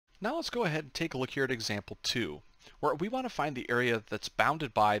Now let's go ahead and take a look here at example 2, where we want to find the area that's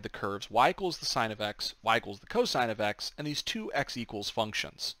bounded by the curves y equals the sine of x, y equals the cosine of x, and these two x equals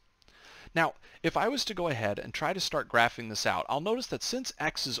functions. Now, if I was to go ahead and try to start graphing this out, I'll notice that since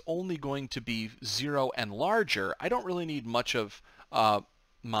x is only going to be 0 and larger, I don't really need much of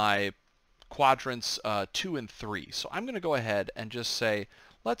my quadrants 2 and 3. So I'm going to go ahead and just say,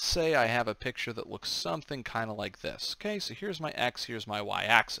 let's say I have a picture that looks something kind of like this. Okay, so here's my x, here's my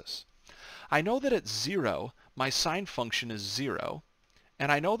y-axis. I know that at 0, my sine function is 0,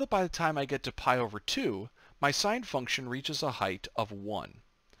 and I know that by the time I get to pi over 2, my sine function reaches a height of 1.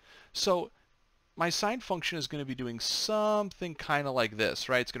 So my sine function is going to be doing something kind of like this,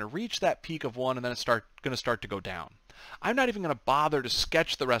 right? It's going to reach that peak of 1, and then it's going to start to go down. I'm not even going to bother to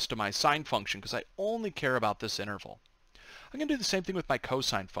sketch the rest of my sine function because I only care about this interval. I'm going to do the same thing with my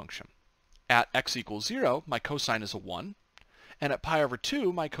cosine function. At x equals 0, my cosine is a 1, and at pi over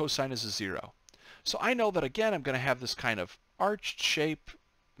 2, my cosine is a 0. So I know that, again, I'm going to have this kind of arched shape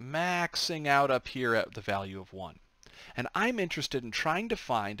maxing out up here at the value of 1. And I'm interested in trying to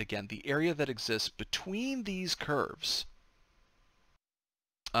find, again, the area that exists between these curves.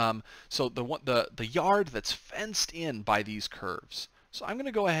 So the yard that's fenced in by these curves. So I'm going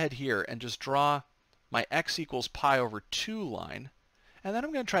to go ahead here and just draw my x equals pi over 2 line, and then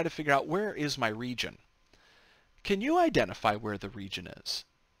I'm going to try to figure out where is my region. Can you identify where the region is?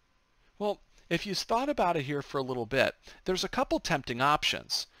 Well, if you thought about it here for a little bit, there's a couple tempting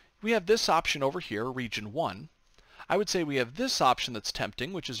options. We have this option over here, region 1. I would say we have this option that's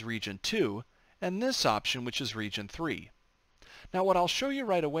tempting, which is region 2, and this option, which is region 3. Now what I'll show you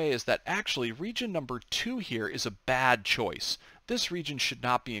right away is that actually region number 2 here is a bad choice. This region should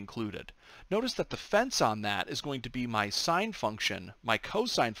not be included. Notice that the fence on that is going to be my sine function, my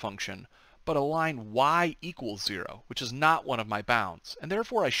cosine function, but a line y equals 0, which is not one of my bounds, and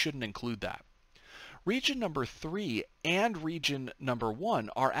therefore I shouldn't include that. Region number 3 and region number 1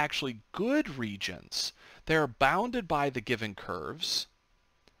 are actually good regions. They're bounded by the given curves,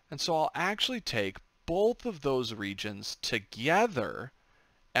 and so I'll actually take both of those regions together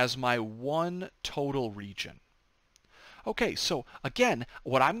as my one total region. Okay, so again,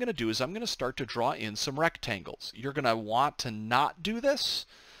 what I'm going to do is I'm going to start to draw in some rectangles. You're going to want to not do this.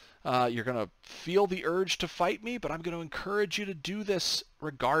 You're going to feel the urge to fight me, but I'm going to encourage you to do this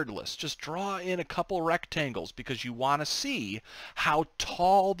regardless. Just draw in a couple rectangles because you want to see how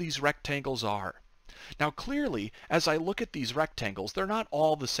tall these rectangles are. Now clearly, as I look at these rectangles, they're not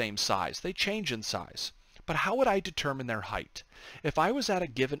all the same size. They change in size. But how would I determine their height? If I was at a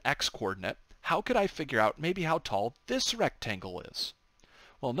given x coordinate, how could I figure out maybe how tall this rectangle is?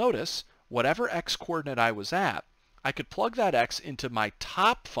 Well, notice, whatever x coordinate I was at, I could plug that x into my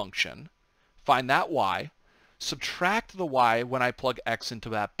top function, find that y, subtract the y when I plug x into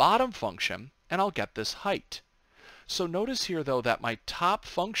that bottom function, and I'll get this height. So notice here, though, that my top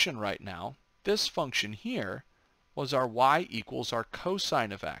function right now, this function here, was our y equals our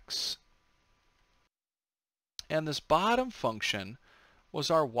cosine of x. And this bottom function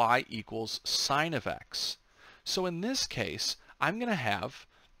was our y equals sine of x. So in this case, I'm going to have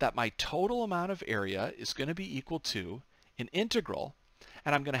that my total amount of area is going to be equal to an integral,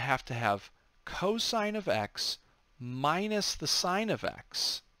 and I'm going to have cosine of x minus the sine of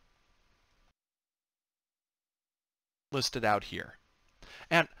x listed out here.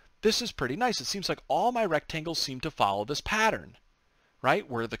 And this is pretty nice. It seems like all my rectangles seem to follow this pattern, right?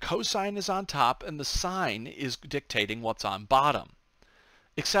 Where the cosine is on top and the sine is dictating what's on bottom.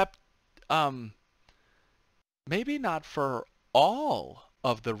 Except, maybe not for all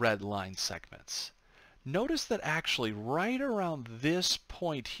of the red line segments. Notice that actually right around this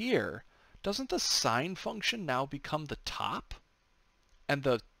point here, doesn't the sine function now become the top? And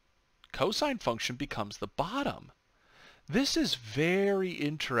the cosine function becomes the bottom. This is very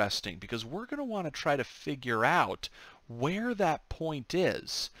interesting because we're going to want to try to figure out where that point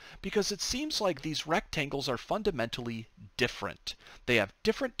is, because it seems like these rectangles are fundamentally different. They have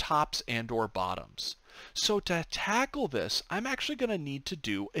different tops and or bottoms. So to tackle this, I'm actually going to need to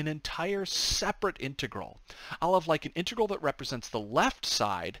do an entire separate integral. I'll have like an integral that represents the left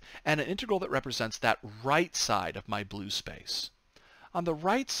side and an integral that represents that right side of my blue space. On the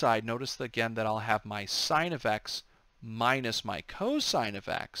right side, notice again that I'll have my sine of x minus my cosine of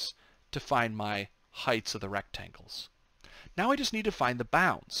x to find my heights of the rectangles. Now I just need to find the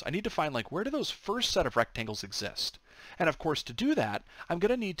bounds. I need to find like where do those first set of rectangles exist? And of course to do that, I'm going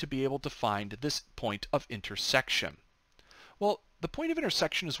to need to be able to find this point of intersection. Well, the point of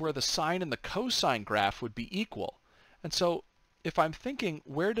intersection is where the sine and the cosine graph would be equal. And so if I'm thinking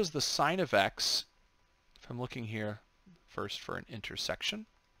where does the sine of x, if I'm looking here first for an intersection,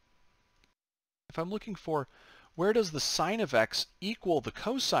 if I'm looking for where does the sine of x equal the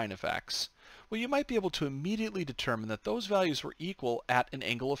cosine of x, well, you might be able to immediately determine that those values were equal at an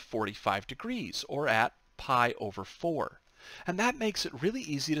angle of 45 degrees, or at pi over 4. And that makes it really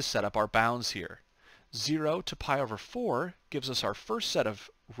easy to set up our bounds here. 0 to pi over 4 gives us our first set of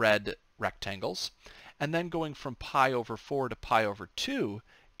red rectangles, and then going from pi over 4 to pi over 2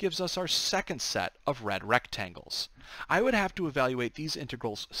 gives us our second set of red rectangles. I would have to evaluate these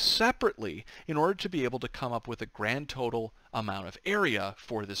integrals separately in order to be able to come up with a grand total amount of area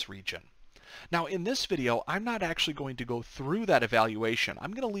for this region. Now in this video, I'm not actually going to go through that evaluation.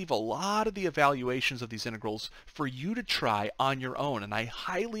 I'm going to leave a lot of the evaluations of these integrals for you to try on your own, and I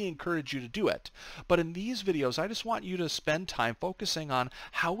highly encourage you to do it. But in these videos, I just want you to spend time focusing on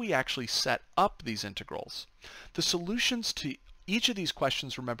how we actually set up these integrals. The solutions to each of these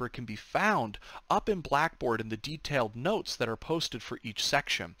questions, remember, can be found up in Blackboard in the detailed notes that are posted for each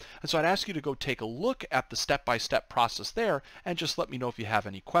section. And so I'd ask you to go take a look at the step-by-step process there and just let me know if you have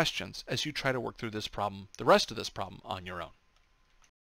any questions as you try to work through this problem, the rest of this problem, on your own.